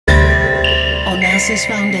Onassis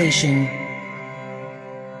Foundation.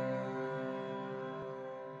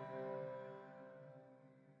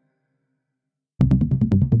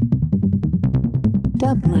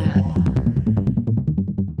 Dublab.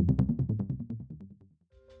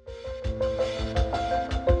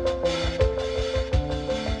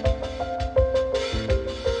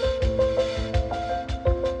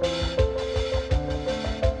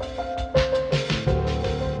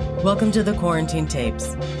 Welcome to the Quarantine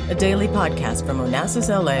Tapes, a daily podcast from Onassis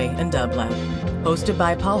LA and Dublab. Hosted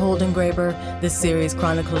by Paul Holdengräber, this series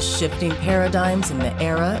chronicles shifting paradigms in the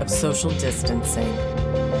era of social distancing.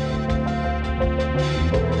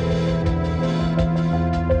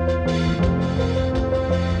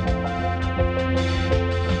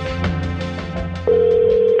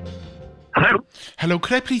 Hello. Hello,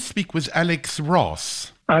 could I please speak with Alex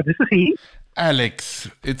Ross? This is he. Alex,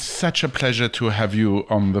 it's such a pleasure to have you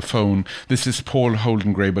on the phone. This is Paul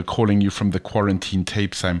Holdengräber calling you from the Quarantine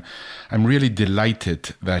Tapes. I'm really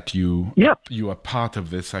delighted that you are part of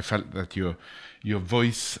this. I felt that your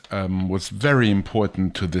voice was very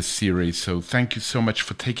important to this series. So thank you so much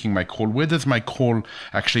for taking my call. Where does my call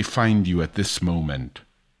actually find you at this moment?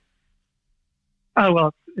 Oh,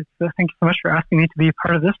 well, thank you so much for asking me to be a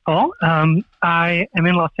part of this, Paul. I am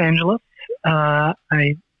in Los Angeles.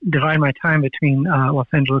 I divide my time between Los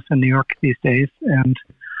Angeles and New York these days, and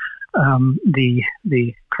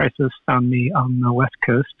the crisis found me on the West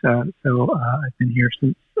Coast, so I've been here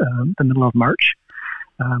since the middle of March,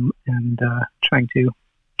 and trying to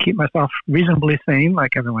keep myself reasonably sane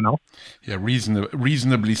like everyone else. Yeah,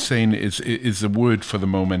 reasonably sane is a word for the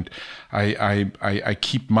moment. I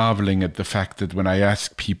keep marveling at the fact that when I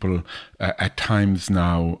ask people at times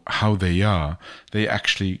now how they are, they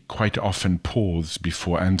actually quite often pause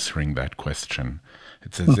before answering that question.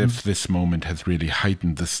 It's as if this moment has really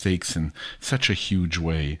heightened the stakes in such a huge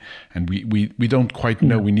way. And we don't quite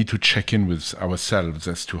know. We need to check in with ourselves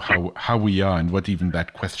as to how we are and what even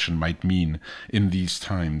that question might mean in these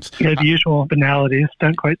times. Yeah, the usual banalities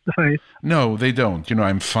don't quite suffice. No, they don't. You know,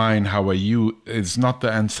 I'm fine, how are you? Is not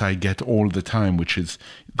the answer I get all the time, which is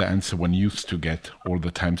the answer one used to get all the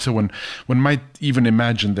time. So one might even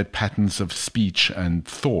imagine that patterns of speech and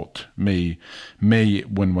thought may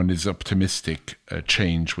when one is optimistic,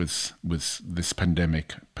 change with this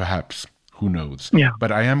pandemic, perhaps. Who knows? Yeah.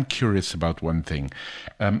 But I am curious about one thing.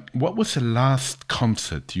 What was the last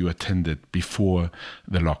concert you attended before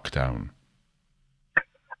the lockdown?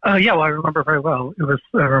 Yeah, well, I remember very well. It was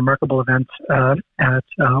a remarkable event at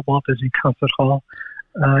Walt Disney Concert Hall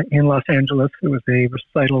in Los Angeles. It was a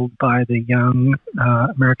recital by the young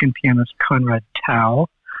American pianist Conrad Tao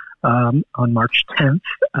on March 10th,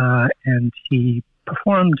 and he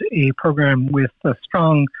performed a program with a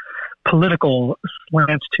strong political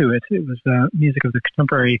slant to it. It was music of the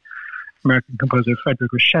contemporary American composer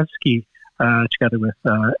Frederick Rzewski, together with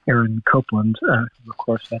Aaron Copland, who, of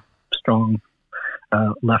course, had strong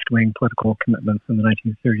left-wing political commitments in the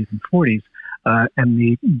 1930s and 40s. And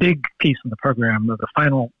the big piece of the program, or the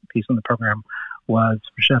final piece of the program, was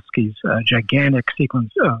Rzewski's gigantic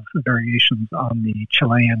sequence of variations on the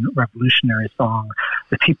Chilean revolutionary song,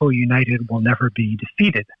 "The People United Will Never Be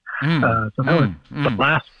Defeated." So that was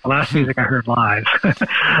the last music I heard live.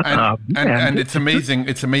 and it's amazing.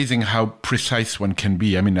 It's amazing how precise one can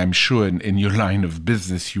be. I mean, I'm sure in your line of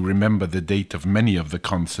business, you remember the date of many of the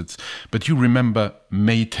concerts, but you remember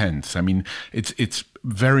May 10th. I mean, it's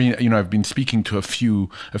very, I've been speaking to a few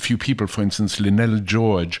people. For instance, Linnell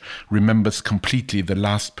George remembers completely the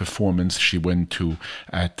last performance she went to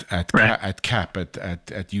at CAP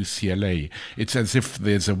at UCLA. It's as if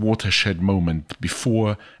there's a watershed moment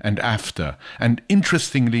before and after. And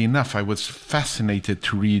interestingly enough, I was fascinated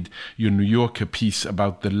to read your New Yorker piece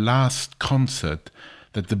about the last concert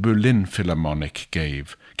that the Berlin Philharmonic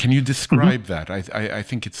gave. Can you describe that? I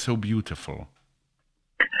think it's so beautiful.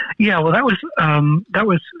 Yeah, well, that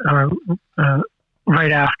was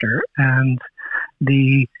right after, and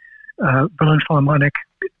the Berlin Philharmonic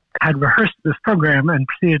had rehearsed this program and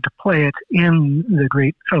proceeded to play it in the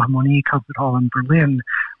Great Philharmonie Concert Hall in Berlin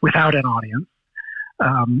without an audience.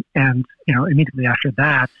 And immediately after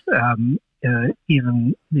that,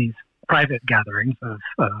 even these private gatherings of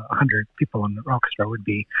 100 people in the orchestra would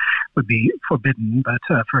be forbidden. But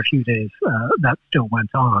for a few days, that still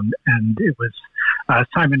went on, and it was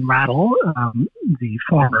Simon Rattle, the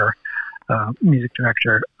former music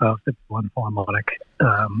director of the Berlin Philharmonic,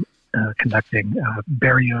 conducting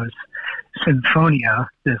Berrioz's Sinfonia,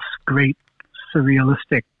 this great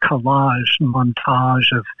surrealistic collage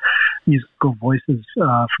montage of musical voices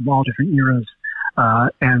from all different eras,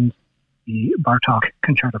 and the Bartók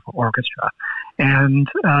Concerto for Orchestra. And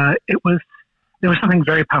it was there was something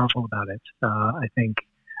very powerful about it, I think.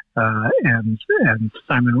 And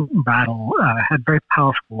Simon Rattle had very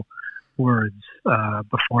powerful words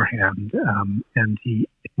beforehand, and he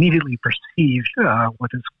immediately perceived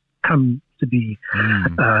what has come to be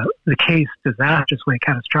the case disastrously,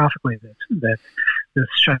 catastrophically, that this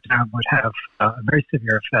shutdown would have a very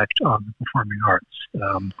severe effect on the performing arts.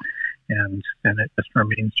 And it just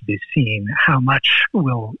remains to be seen how much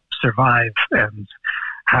will survive and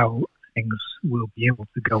how things will be able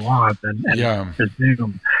to go on and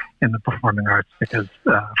resume in the performing arts, because,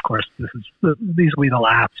 of course, these will be the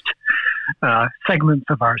last segments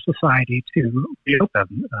of our society to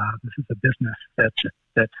reopen. This is a business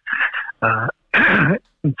that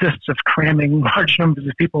consists of cramming large numbers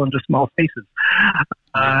of people into small spaces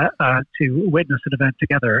to witness an event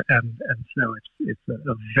together, and so it's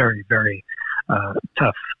a very, very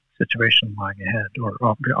tough situation lying ahead, or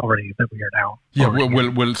already that we are now. Yeah,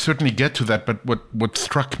 we'll certainly get to that. But what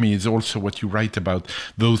struck me is also what you write about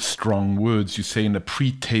those strong words. You say in a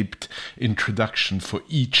pre-taped introduction for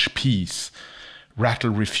each piece,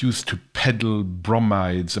 Rattle refused to peddle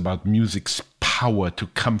bromides about music's power to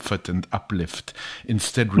comfort and uplift,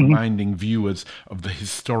 instead reminding viewers of the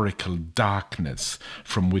historical darkness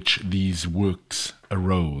from which these works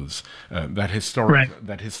arose. That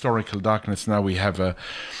historical darkness. Now we have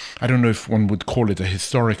I don't know if one would call it a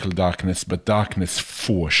historical darkness, but darkness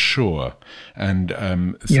for sure. And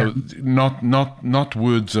not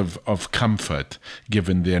words of comfort,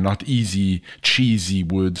 given they're not easy, cheesy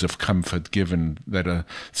words of comfort, given that are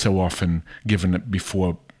so often given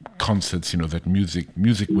before concerts, that music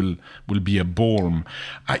will be a balm.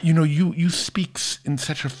 You speak in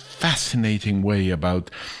such a fascinating way about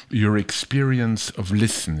your experience of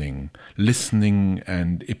listening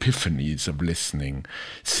and epiphanies of listening.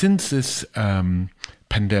 Since this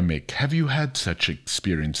pandemic, have you had such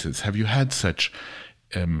experiences? Have you had such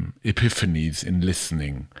epiphanies in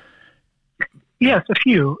listening? Yes, a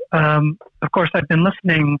few. Of course, I've been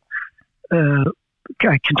listening.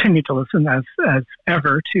 I continue to listen as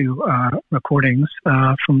ever to recordings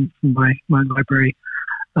from my library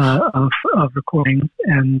of recordings,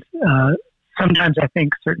 and sometimes I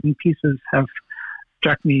think certain pieces have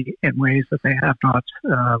struck me in ways that they have not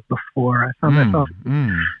before. I found myself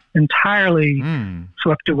entirely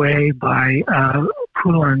swept away by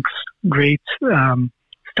Poulenc's great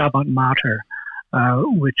Stabat Mater,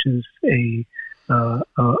 which is a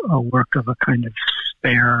work of a kind of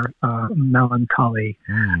spare, melancholy,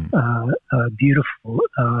 beautiful,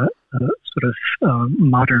 sort of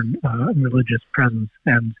modern religious presence,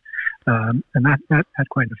 and that had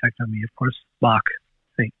quite an effect on me. Of course, Bach,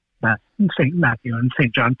 Saint Matthew, and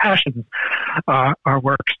Saint John Passions are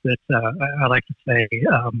works that I like to say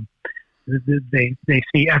they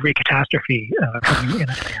see every catastrophe coming in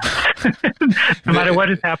advance, no matter what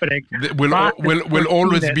is happening. We'll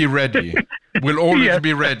always be ready. We'll always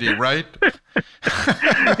be ready, right?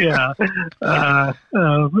 Yeah.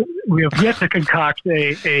 We have yet to concoct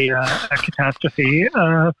a catastrophe.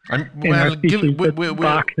 We're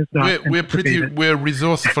a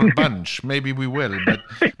resourceful bunch. Maybe we will, but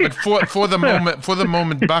for the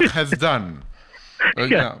moment, Bach has done.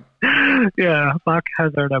 Yeah, Bach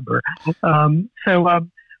has our number.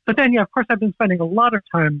 But then, of course, I've been spending a lot of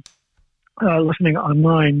time listening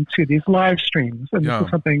online to these live streams, and this is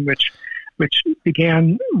something which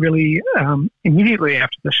began really immediately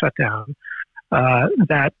after the shutdown.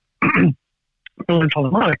 That Berlin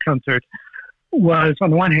Philharmonic concert was, on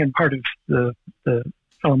the one hand, part of the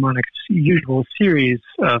Philharmonic's usual series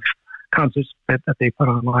of concerts that they put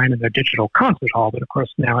online in their digital concert hall, but of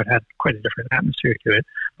course now it had quite a different atmosphere to it.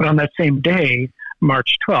 But on that same day,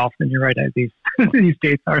 March 12th, and you're right, these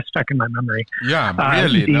dates are stuck in my memory. Yeah,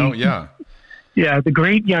 really, Yeah, the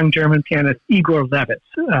great young German pianist Igor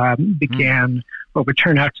Levitz began what would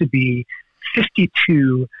turn out to be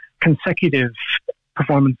 52 consecutive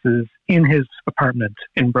performances in his apartment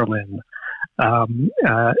in Berlin.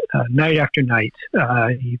 Night after night,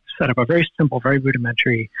 he set up a very simple, very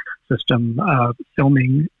rudimentary system,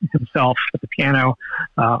 filming himself at the piano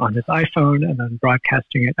on his iPhone and then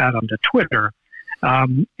broadcasting it out onto Twitter.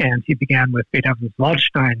 And he began with Beethoven's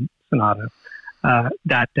Waldstein Sonata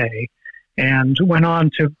that day, and went on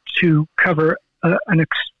to cover an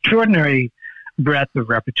extraordinary breadth of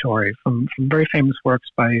repertory from very famous works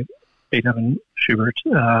by Beethoven, Schubert,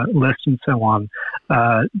 Liszt, and so on,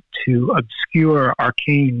 to obscure,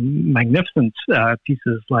 arcane, magnificent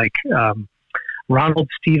pieces like Ronald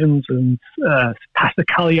Stevenson's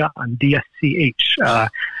Passacaglia on DSCH,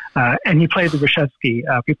 and he played the Reshevsky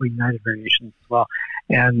People United variations as well,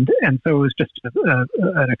 and so it was just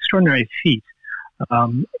an extraordinary feat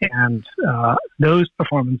And those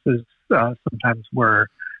performances sometimes were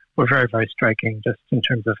very, very striking, just in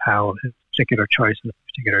terms of how his particular choice in a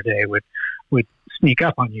particular day would sneak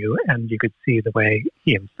up on you, and you could see the way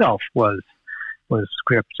he himself was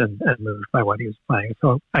gripped and moved by what he was playing.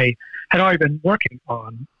 So I had already been working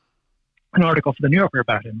on an article for the New Yorker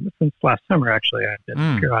about him since last summer. Actually, I've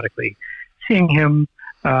been periodically seeing him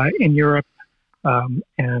in Europe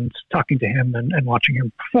and talking to him and watching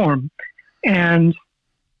him perform. And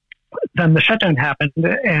then the shutdown happened,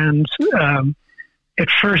 and at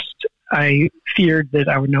first I feared that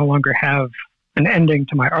I would no longer have an ending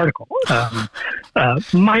to my article. On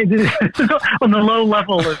the low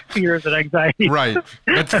level of fears and anxiety. Right,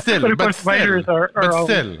 but still, but of course, writers are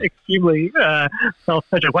always extremely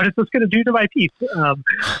self-centered. What is this going to do to my piece?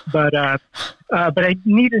 But I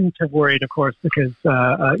needn't have worried, of course, because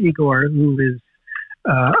Igor, who is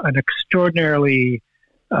an extraordinarily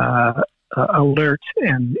alert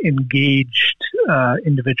and engaged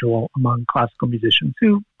individual among classical musicians,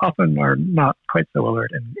 who often are not quite so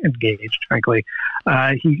alert and engaged, frankly.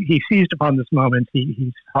 He seized upon this moment.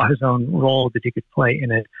 He saw his own role that he could play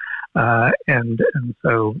in it. And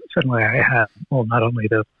so suddenly I had, well, not only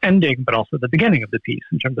the ending, but also the beginning of the piece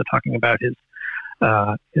in terms of talking about his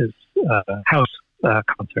house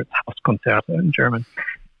concerts, Hauskonzerte in German.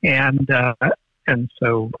 And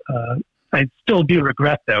so I still do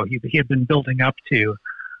regret, though, he had been building up to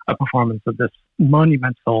a performance of this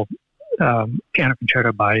monumental piano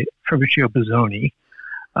concerto by Ferruccio Busoni,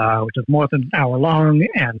 which is more than an hour long,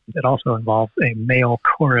 and it also involves a male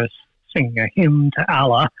chorus singing a hymn to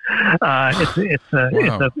Allah. It's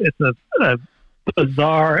a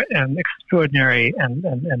bizarre and extraordinary and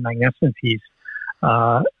magnificent piece.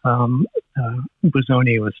 Busoni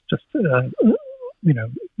was just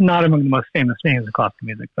not among the most famous names in classical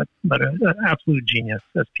music, but an absolute genius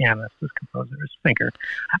as pianist, as composer, as thinker.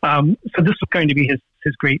 So this was going to be his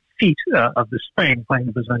great feat of the spring, playing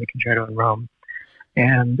the Busoni Concerto in Rome,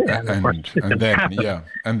 and of course it didn't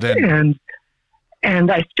happen.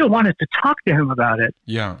 And I still wanted to talk to him about it.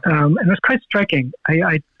 Yeah, and it was quite striking.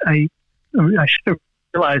 I should have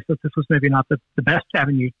realized that this was maybe not the best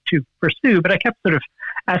avenue to pursue, but I kept sort of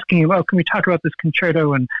asking him, "Well, can we talk about this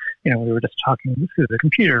concerto?" And we were just talking through the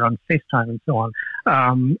computer on FaceTime and so on.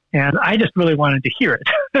 And I just really wanted to hear it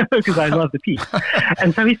because I love the piece.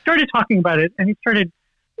 And so he started talking about it, and he started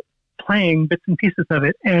playing bits and pieces of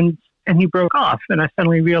it, and he broke off. And I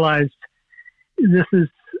suddenly realized this is.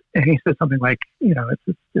 And he said something like,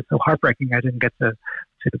 it's so heartbreaking I didn't get to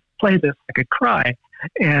play this. I could cry.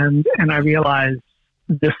 And I realized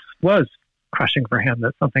this was crushing for him,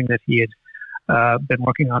 that something that he had been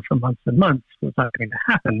working on for months and months was not going to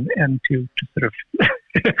happen. And to sort of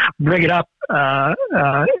bring it up and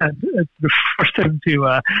force him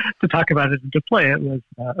to talk about it and to play it was,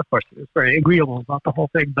 of course, it was very agreeable about the whole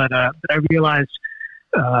thing. But I realized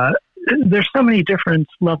there's so many different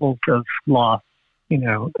levels of loss,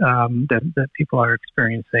 that people are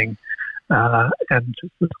experiencing, and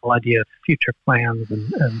just this whole idea of future plans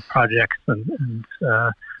and projects and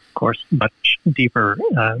of course, much deeper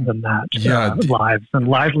than that, lives and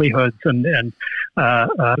livelihoods and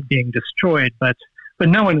being destroyed, but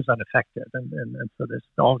no one is unaffected, and so there's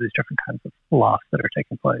all these different kinds of loss that are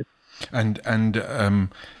taking place. And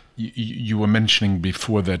you were mentioning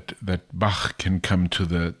before that Bach can come to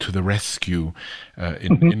the rescue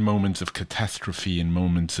in moments of catastrophe, in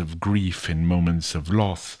moments of grief, in moments of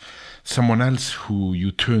loss. Someone else who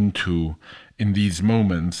you turn to in these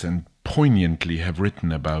moments and poignantly have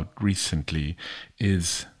written about recently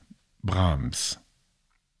is Brahms.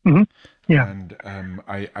 Mm-hmm. Yeah. And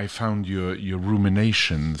I found your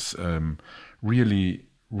ruminations really,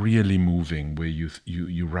 really moving, where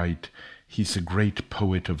you write, "He's a great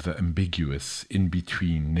poet of the ambiguous, in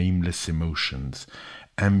between, nameless emotions,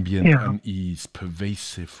 ambient unease,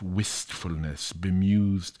 pervasive wistfulness,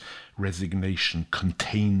 bemused resignation,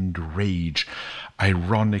 contained rage,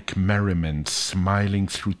 ironic merriment, smiling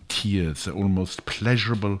through tears, almost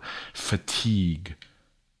pleasurable fatigue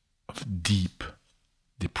of deep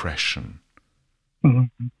depression."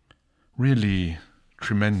 Mm-hmm. Really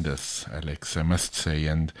tremendous, Alex, I must say.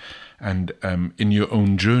 And in your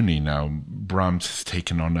own journey now, Brahms has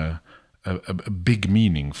taken on a big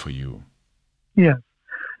meaning for you. Yes.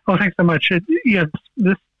 Well, thanks so much.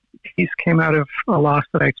 This piece came out of a loss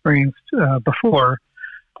that I experienced before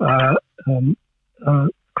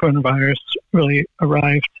coronavirus really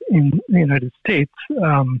arrived in the United States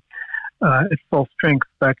at full strength.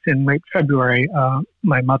 Back in late February,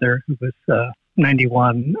 my mother, who was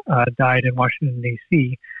 91, died in Washington,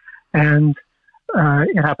 D.C., and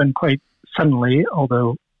it happened quite suddenly,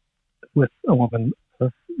 although with a woman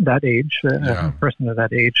of that age, a person of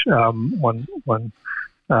that age, one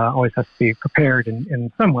always has to be prepared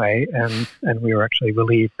in some way, and we were actually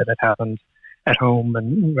relieved that it happened at home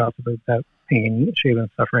and relatively without pain. She had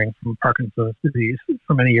been suffering from Parkinson's disease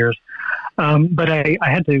for many years. But I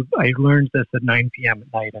learned this at 9 p.m.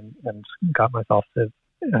 at night and got myself to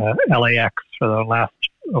LAX for the last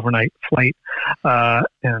overnight flight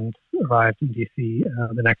and arrived in D.C.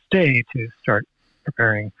 The next day to start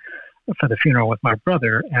preparing for the funeral with my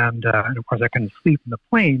brother. And of course, I couldn't sleep in the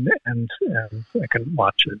plane and I couldn't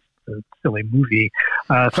watch a silly movie.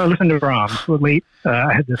 So I listened to Brahms. So late,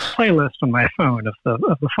 I had this playlist on my phone of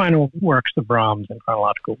the final works of Brahms in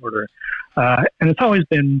chronological order. And it's always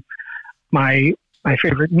been my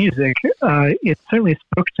favorite music. It certainly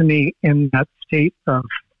spoke to me in that state of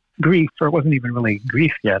grief, or it wasn't even really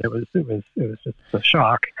grief yet. It was just a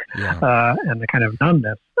shock and the kind of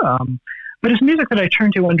numbness. But it's music that I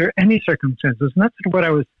turn to under any circumstances, and that's sort of what I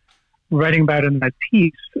was writing about in that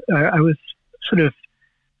piece. I was sort of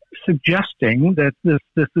suggesting that this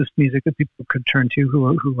is music that people could turn to who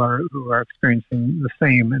are experiencing the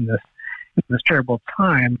same in this terrible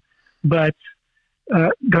time. But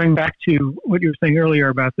going back to what you were saying earlier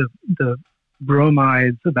about the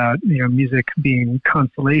bromides, about music being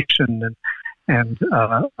consolation and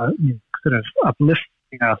sort of uplifting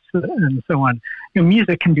us and so on.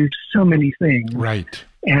 Music can do so many things, right?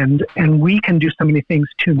 And we can do so many things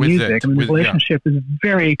to music. The relationship is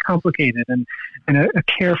very complicated, and a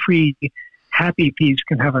carefree, happy piece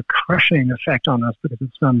can have a crushing effect on us because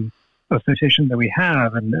of some association that we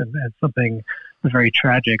have, and something very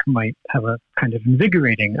tragic might have a kind of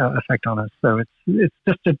invigorating effect on us. So it's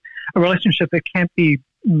just a relationship that can't be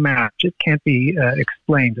matched. It can't be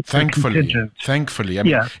explained. It's thankfully, I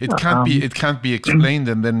mean, it can't be explained.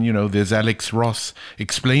 And then there's Alex Ross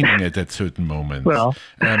explaining it at certain moments. Well,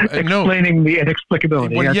 explaining the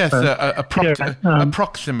inexplicability. Well, yes,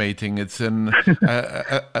 approximating. It's an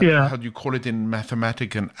how do you call it in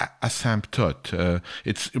mathematics? An asymptote.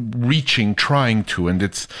 It's reaching, trying to, and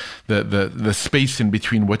it's the space in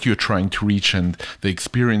between what you're trying to reach and the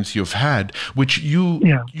experience you've had, which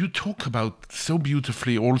you talk about so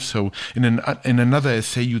beautifully. Also, in another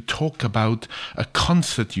essay, you talk about a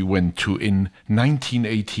concert you went to in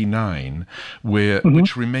 1989,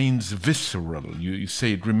 which remains visceral. You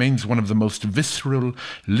say it remains one of the most visceral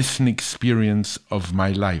listening experience of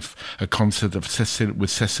my life. A concert of with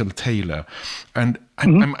Cecil Taylor, and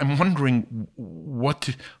I'm wondering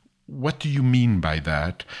what do you mean by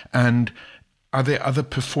that, and are there other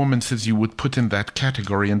performances you would put in that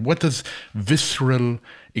category? And what does visceral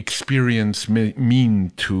experience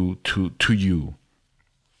mean to you?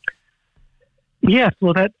 Yes,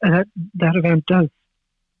 well, that event does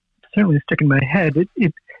certainly stick in my head.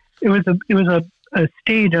 It was a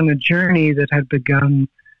stage on a journey that had begun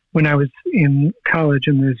when I was in college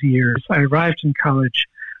in those years. I arrived in college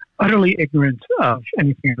utterly ignorant of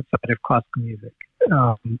anything outside of classical music.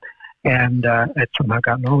 And I'd somehow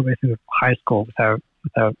gotten all the way through high school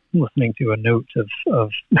without listening to a note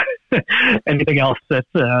of anything else that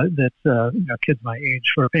kids my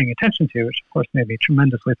age were paying attention to, which of course made me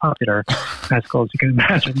tremendously popular in high school, as you can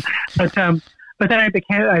imagine. But then I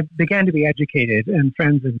began to be educated, and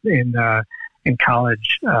friends in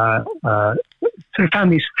college sort of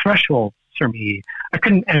found these thresholds for me. I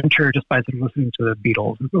couldn't enter just by sort of listening to the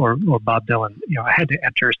Beatles or Bob Dylan. I had to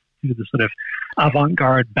enter through the sort of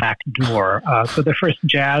avant-garde back door. So the first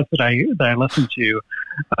jazz that I listened to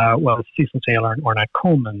was Cecil Taylor and Ornette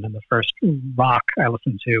Coleman, and the first rock I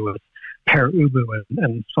listened to was Pere Ubu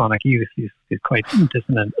and Sonic Youth, these quite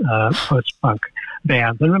dissonant post-punk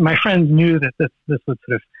bands. And my friends knew that this would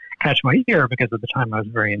sort of catch my ear because at the time I was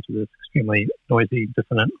very into this extremely noisy,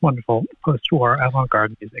 dissonant, wonderful post-war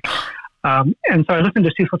avant-garde music. And so I listened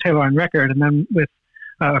to Cecil Taylor on record, and then with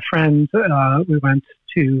friends, we went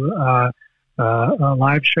to a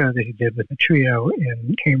live show that he did with a trio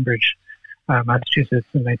in Cambridge, Massachusetts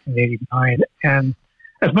in 1989. And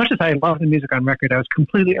as much as I love the music on record, I was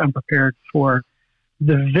completely unprepared for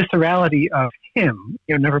the viscerality of him,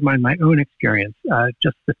 never mind my own experience,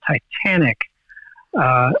 just the titanic,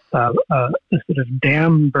 the sort of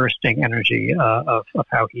dam-bursting energy of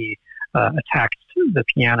how he attacked the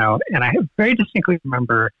piano. And I very distinctly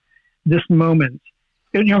remember this moment.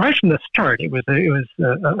 Right from the start, it was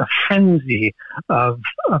a frenzy of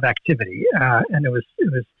activity, and it was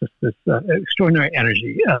just this extraordinary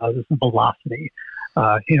energy, this velocity.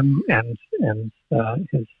 Him and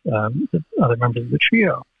his the other members of the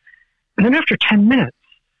trio, and then after 10 minutes,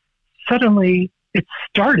 suddenly it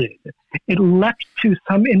started. It leapt to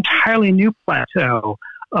some entirely new plateau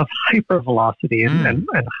hypervelocity and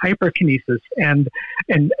hyperkinesis and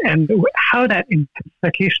how that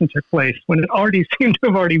intensification took place when it already seemed to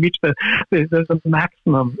have already reached the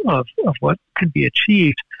maximum of what could be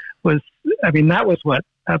achieved that was what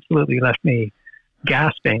absolutely left me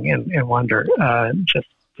gasping in wonder. Just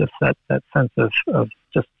that sense of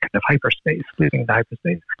just kind of hyperspace, leaving the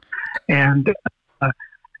hyperspace. And,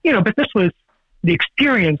 but this was, the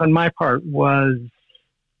experience on my part was,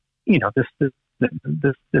 this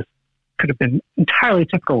could have been entirely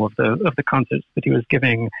typical of the concerts that he was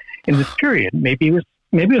giving in this period. Maybe it was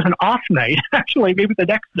an off night, actually. Maybe the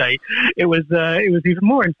next night it was even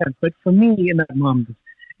more intense. But for me, in that moment,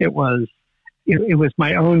 it was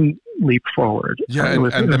my own leap forward. Yeah, it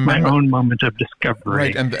was my own moment of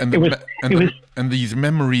discovery. Right, and these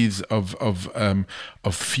memories of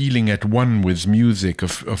feeling at one with music,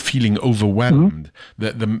 of feeling overwhelmed.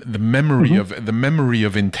 The memory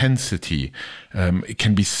of intensity, it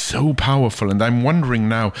can be so powerful. And I'm wondering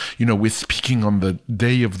now, we're speaking on the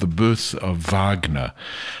day of the birth of Wagner.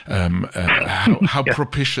 How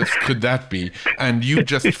propitious could that be? And you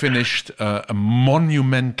just finished a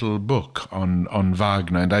monumental book on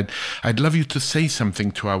Wagner, and I'd love you to say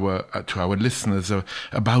something to our listeners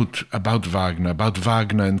about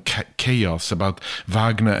Wagner and chaos, about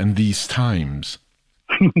Wagner and these times.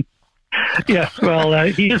 Yes, well,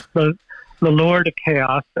 he is the Lord of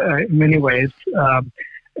Chaos in many ways,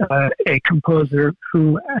 a composer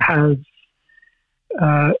who has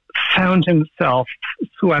found himself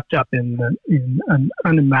swept up in an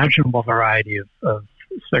unimaginable variety of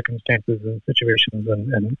circumstances and situations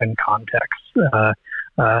and contexts.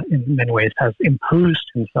 In many ways, has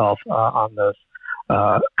imposed himself on those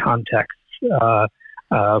contexts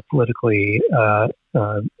politically,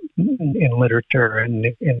 in literature and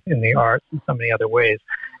in the arts and so many other ways.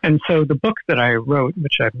 And so the book that I wrote,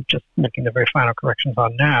 which I'm just making the very final corrections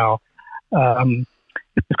on now,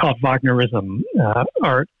 it's called Wagnerism,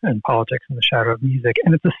 Art and Politics in the Shadow of Music.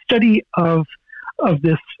 And it's a study of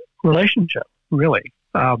this relationship, really,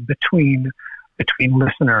 between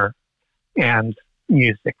listener and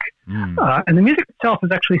music. And the music itself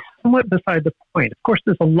is actually somewhat beside the point. Of course,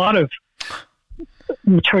 there's a lot of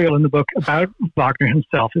material in the book about Wagner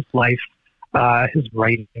himself, his life, his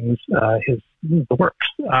writings, the works.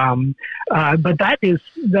 But that is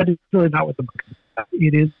really not what the book is about.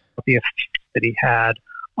 It is the effect that he had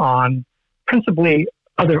on principally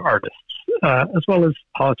other artists, as well as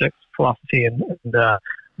politics, philosophy, and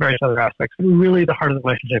various other aspects. But really, the heart of the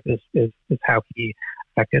relationship is how he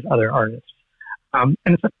affected other artists. And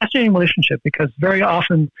it's a fascinating relationship because very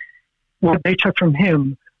often what they took from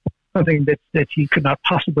him was something that he could not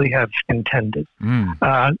possibly have intended.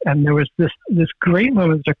 And there was this great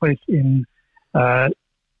moment that took place in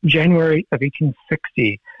January of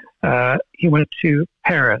 1860. He went to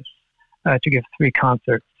Paris to give 3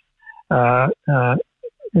 concerts at the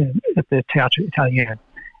Théâtre Italien.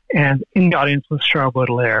 And in the audience was Charles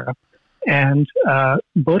Baudelaire. And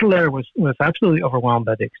Baudelaire was absolutely overwhelmed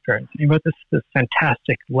by the experience. He wrote this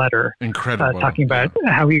fantastic letter, talking about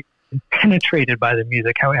how he was penetrated by the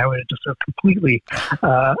music, how it just sort of completely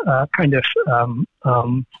kind of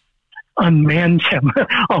unmanned him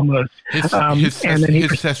almost. His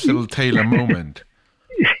Cecil Taylor moment.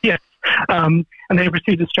 Yes. And then he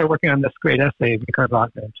proceeded to start working on this great essay, Victor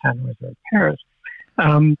Wagner and Tannois of Paris.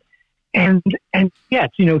 And yes,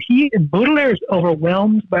 Baudelaire is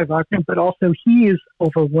overwhelmed by Wagner, but also he is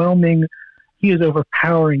overwhelming, he is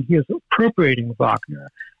overpowering, he is appropriating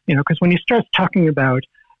Wagner. Because when he starts talking about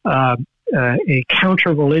a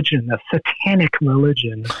counter-religion, a satanic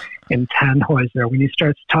religion in Tannhäuser, when he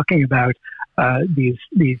starts talking about these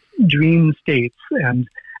dream states and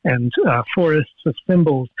forests of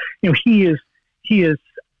symbols, he is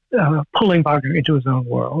pulling Wagner into his own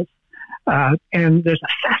world. And there's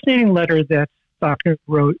a fascinating letter that Wagner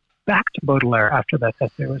wrote back to Baudelaire after that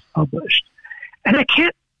essay was published. And I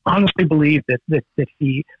can't honestly believe that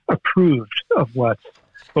he approved of what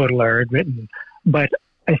Baudelaire had written. But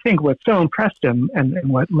I think what so impressed him and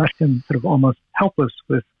what left him sort of almost helpless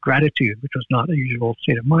with gratitude, which was not a usual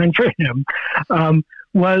state of mind for him,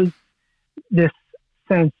 was this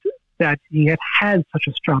sense that he had such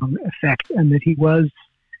a strong effect and that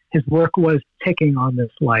his work was taking on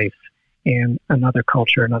this life in another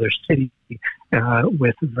culture, another city,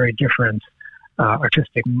 with a very different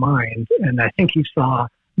artistic mind. And I think he saw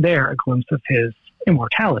there a glimpse of his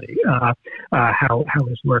immortality, how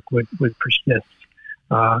his work would persist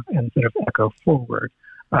and sort of echo forward.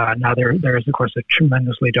 Now there is, of course, a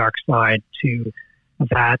tremendously dark side to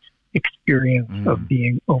that experience of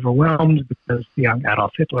being overwhelmed, because the young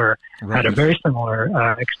Adolf Hitler had a very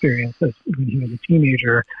similar experience as when he was a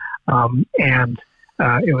teenager.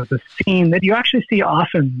 It was a scene that you actually see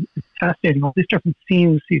often. It's fascinating. All these different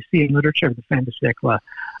scenes you see in literature of the fin de siècle.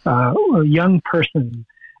 A young person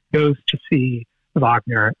goes to see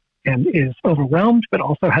Wagner and is overwhelmed, but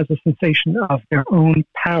also has a sensation of their own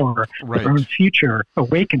power, their own future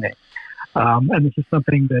awakening. And this is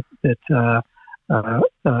something that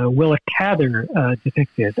Willa Cather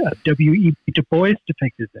depicted. W.E.B. Du Bois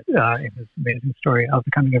depicted it in his amazing story of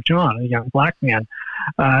the Coming of John, a young black man.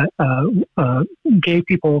 Gay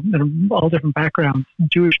people, all different backgrounds,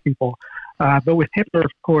 Jewish people. But with Hitler,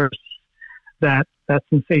 of course, that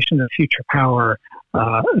sensation of future power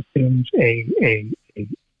assumed a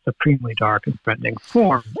supremely dark and threatening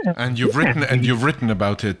form. And you've written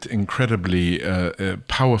about it incredibly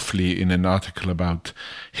powerfully in an article about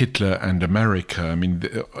Hitler and America. I mean,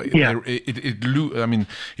 it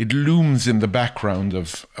looms in the background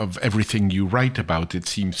of everything you write about, it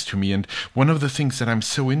seems to me. And one of the things that I'm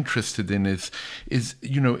so interested in is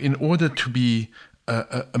in order to be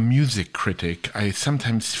a music critic, I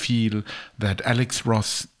sometimes feel that Alex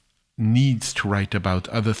Ross needs to write about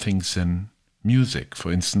other things than music.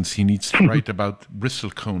 For instance, he needs to write about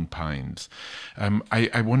bristlecone pines.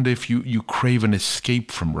 I wonder if you crave an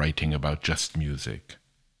escape from writing about just music.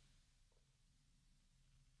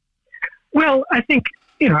 Well, I think,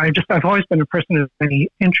 I've always been a person of many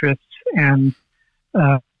interests, and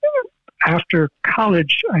after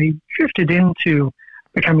college, I drifted into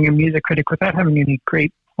becoming a music critic without having any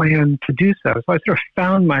great plan to do so. So I sort of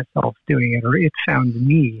found myself doing it, or it found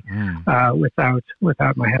me, without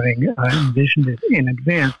my having envisioned it in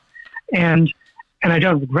advance. And I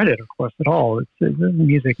don't regret it, of course, at all.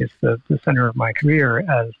 Music is the center of my career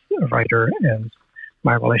as a writer, and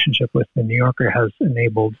my relationship with The New Yorker has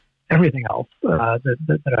enabled everything else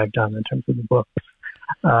that I've done in terms of the books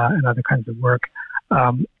and other kinds of work.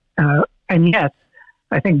 And yet,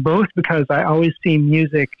 I think both because I always see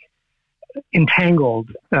music entangled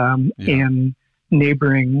in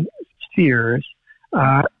neighboring spheres,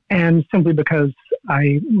 and simply because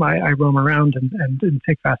I roam around and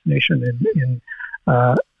take fascination in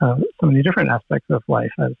so many different aspects of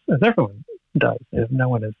life, as everyone does. No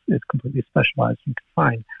one is completely specialized and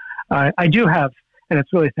confined. I do have, and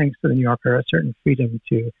it's really thanks to The New Yorker, a certain freedom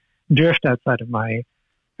to drift outside of my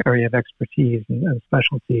area of expertise and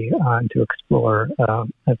specialty, and to explore.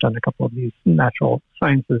 I've done a couple of these natural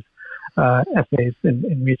sciences essays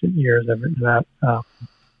in recent years. I've written about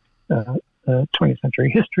 20th century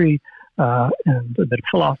history and a bit of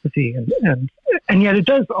philosophy, and yet it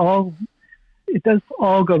does all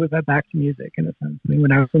go back to music in a sense. I mean,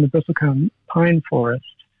 when I was in the bristlecone pine forest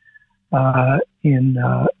in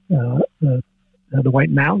the White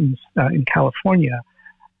Mountains in California,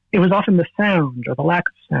 it was often the sound or the lack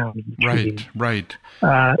of sound in the trees. Right.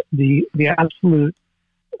 The absolute.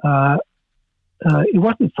 It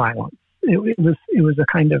wasn't silence. It was a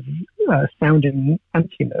kind of sounding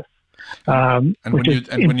emptiness, which is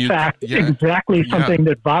in fact exactly something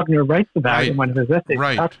that Wagner writes about in one of his essays.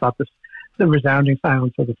 He talks about the resounding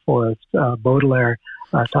silence of the forest. Baudelaire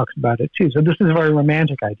talks about it too. So this is a very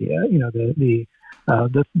romantic idea.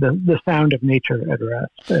 The sound of nature at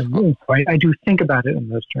rest, and so I do think about it in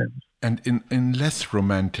those terms. And in a less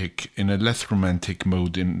romantic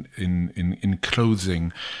mode, in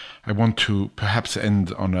closing, I want to perhaps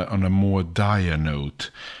end on a more dire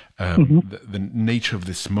note. The nature of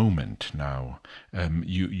this moment now.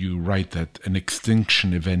 You write that an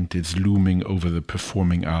extinction event is looming over the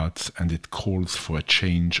performing arts, and it calls for a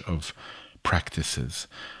change of practices.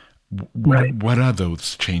 What are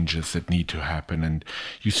those changes that need to happen? And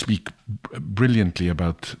you speak brilliantly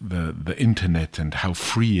about the internet and how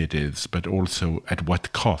free it is, but also at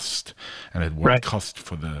what cost, and at what cost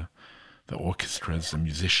for the orchestras, the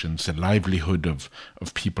musicians, the livelihood of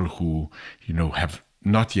people who have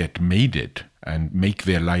not yet made it and make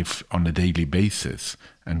their life on a daily basis,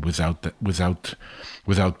 and without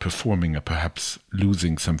performing are perhaps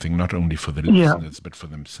losing something not only for the listeners but for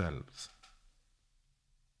themselves.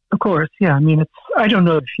 Of course, yeah. I mean, I don't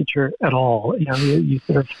know the future at all. You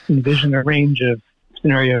sort of envision a range of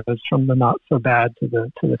scenarios from the not so bad to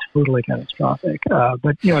the totally catastrophic.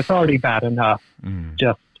 But it's already bad enough,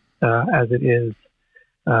 just as it is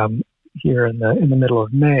here in the middle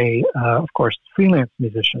of May. Of course, freelance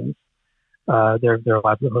musicians, their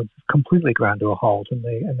livelihoods completely ground to a halt, and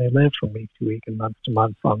they live from week to week and month to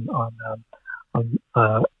month on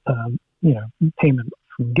payment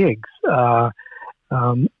from gigs.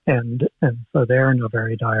 And so they're in a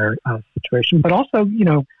very dire situation. But also,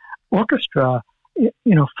 orchestra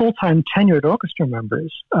full-time tenured orchestra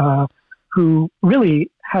members who really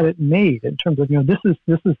had it made in terms of, this is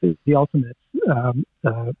the ultimate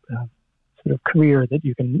sort of career that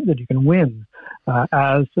you can win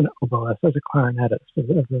as an oboist, as a clarinetist, as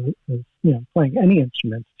playing any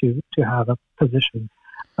instruments to have a position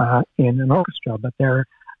in an orchestra. But their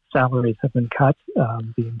salaries have been cut.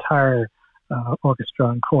 The entire orchestra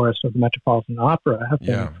and chorus of the Metropolitan Opera have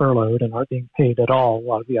been furloughed and aren't being paid at all. A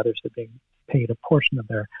lot of the others are being paid a portion of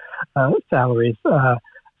their salaries.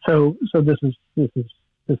 So this is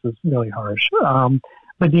really harsh.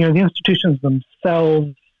 But the institutions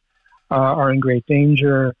themselves are in great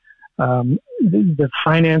danger. The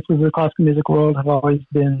finances of the classical music world have always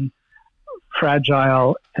been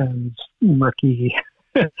fragile and murky,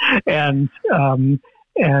 and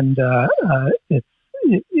it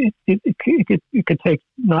could take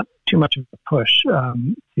not too much of a push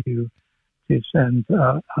to send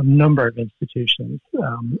a number of institutions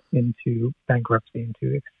into bankruptcy,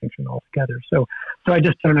 into extinction altogether. So I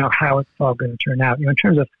just don't know how it's all going to turn out. In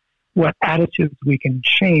terms of what attitudes we can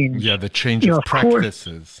change. Yeah, the change of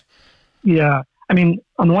practices. Course, I mean,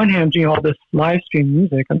 on the one hand, all this live stream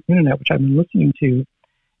music on the internet, which I've been listening to,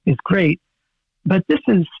 is great. But this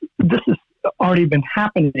is already been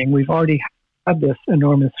happening. We've already had this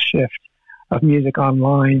enormous shift of music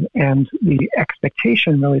online, and the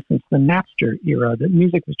expectation really since the Napster era that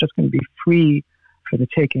music was just going to be free for the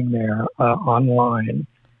taking there online.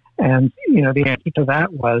 And, the answer to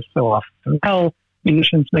that was so often, well,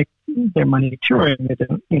 musicians make their money touring. They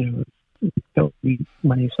don't need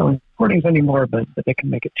money selling recordings anymore, but they can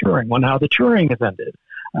make it touring. Well, now the touring has ended.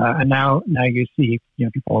 And now you see,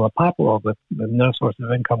 people in the pop world with no source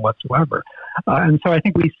of income whatsoever. And so I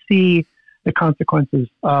think we see the consequences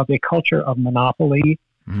of a culture of monopoly,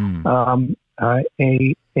 a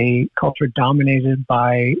culture dominated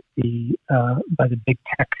by the big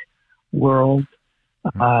tech world.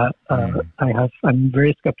 I'm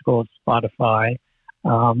very skeptical of Spotify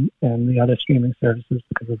and the other streaming services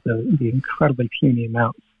because of the incredibly puny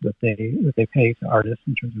amounts that they pay to artists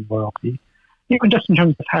in terms of royalty. Even just in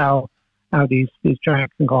terms of how these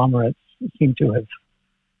giant conglomerates seem to have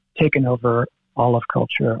taken over all of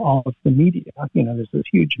culture, all of the media. There's this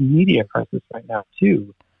huge media crisis right now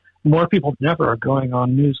too. More people than ever are going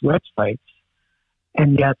on news websites,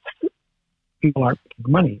 and yet people aren't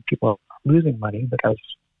making money. People are losing money because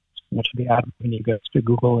so much of the ad revenue goes to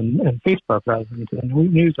Google and Facebook rather than to the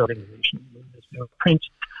news organization. There's no print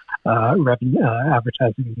revenue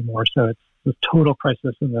advertising anymore, so it's a total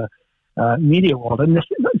crisis in the media world. And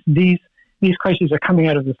these crises are coming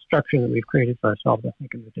out of the structure that we've created for ourselves, I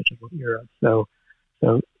think, in the digital era. So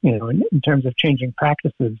in terms of changing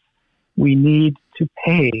practices, we need to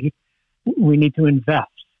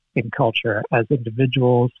invest in culture as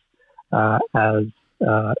individuals, as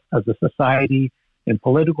a society, in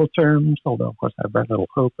political terms, although, of course, I have very little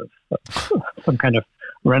hope of some kind of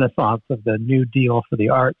renaissance of the New Deal for the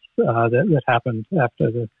arts that happened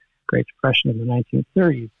after the Great Depression in the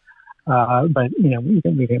 1930s. But we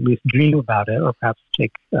can at least dream about it, or perhaps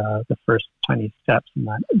take the first tiny steps in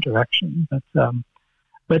that direction.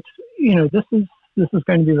 But this is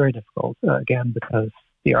going to be very difficult again, because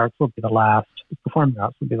the arts will be the performing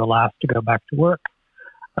arts will be the last to go back to work,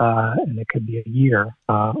 and it could be a year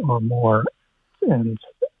or more. And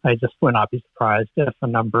I just would not be surprised if a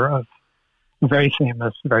number of very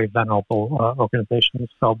famous, very venerable organizations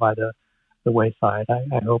fell by the wayside.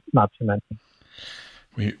 I hope not too many.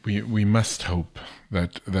 We must hope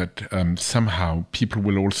that somehow people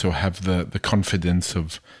will also have the confidence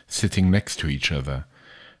of sitting next to each other,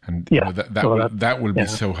 and that will be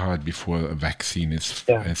so hard before a vaccine is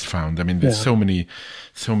found. I mean, there's so many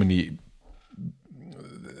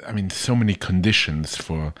conditions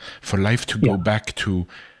for life to go back to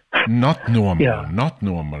not normal, not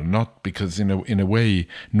because in a way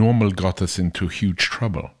normal got us into huge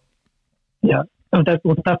trouble. Yeah. Oh, that's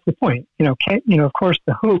the point. Of course,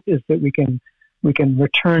 the hope is that we can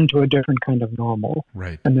return to a different kind of normal,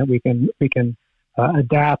 right? And that we can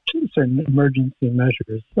adapt certain emergency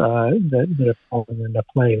measures that have fallen into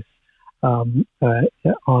place on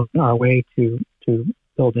our way to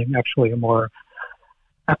building actually a more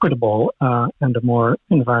equitable and a more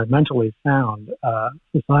environmentally sound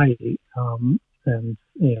society. And I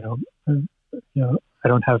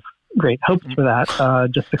don't have great hopes for that,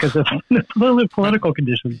 just because of the political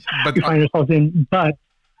conditions we find ourselves in. But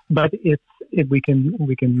we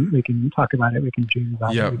can talk about it. We can dream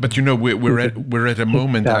about it. Yeah, but we're at a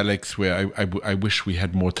moment, Alex, where I wish we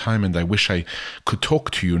had more time, and I wish I could talk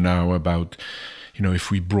to you now about, if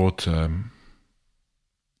we brought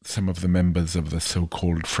some of the members of the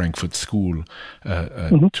so-called Frankfurt School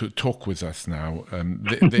to talk with us now.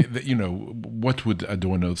 What would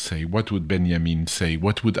Adorno say? What would Benjamin say?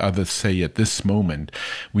 What would others say at this moment?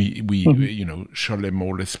 Charles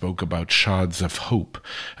Molle spoke about shards of hope.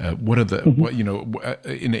 What are the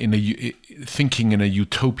thinking in a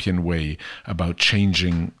utopian way about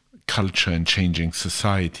changing culture and changing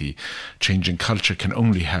society. Changing culture can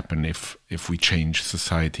only happen if we change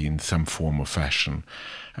society in some form or fashion.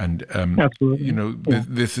 And,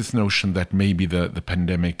 there's this notion that maybe the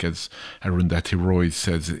pandemic, as Arundhati Roy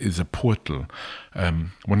says, is a portal.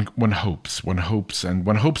 One hopes, and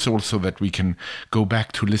one hopes also that we can go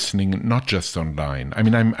back to listening, not just online. I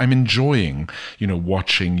mean, I'm enjoying,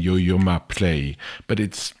 watching Yo-Yo Ma play, but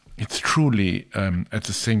it's truly, at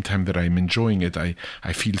the same time that I'm enjoying it, I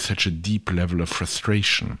feel such a deep level of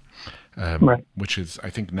frustration. Which is, I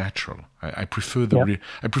think, natural. I prefer the real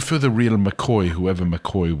McCoy, whoever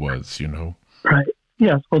McCoy was, Right.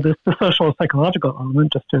 Yes. Well, there's the social psychological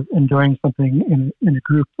element, just of enjoying something in a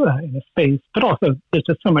group, in a space, but also there's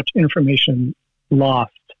just so much information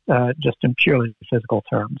lost, just in purely physical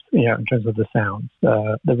terms. In terms of the sounds,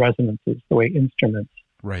 the resonances, the way instruments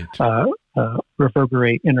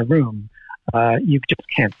reverberate in a room. You just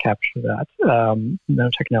can't capture that. No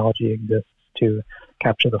technology exists to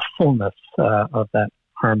capture the fullness of that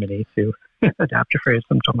harmony, to adapt a phrase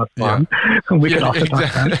from Thomas Mann, whom we could also talk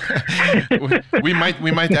about. we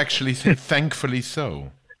might actually say thankfully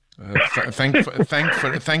so.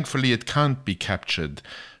 Thankfully it can't be captured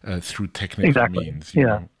through technical means.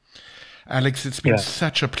 Alex, it's been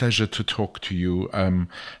such a pleasure to talk to you.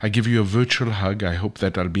 I give you a virtual hug. I hope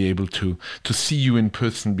that I'll be able to see you in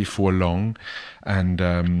person before long. And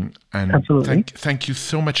thank you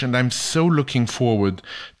so much. And I'm so looking forward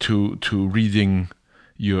to reading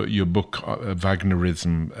your book,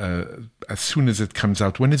 Wagnerism, as soon as it comes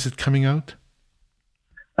out. When is it coming out?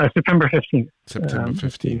 September 15th. September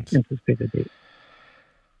 15th. Anticipated date.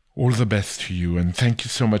 All the best to you, and thank you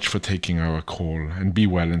so much for taking our call, and be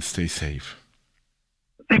well and stay safe.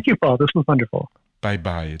 Thank you, Paul. This was wonderful.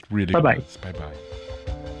 Bye-bye. It really was. Bye-bye.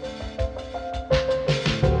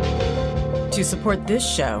 To support this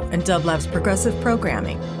show and Dublab's progressive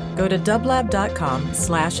programming, go to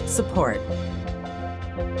dublab.com/support.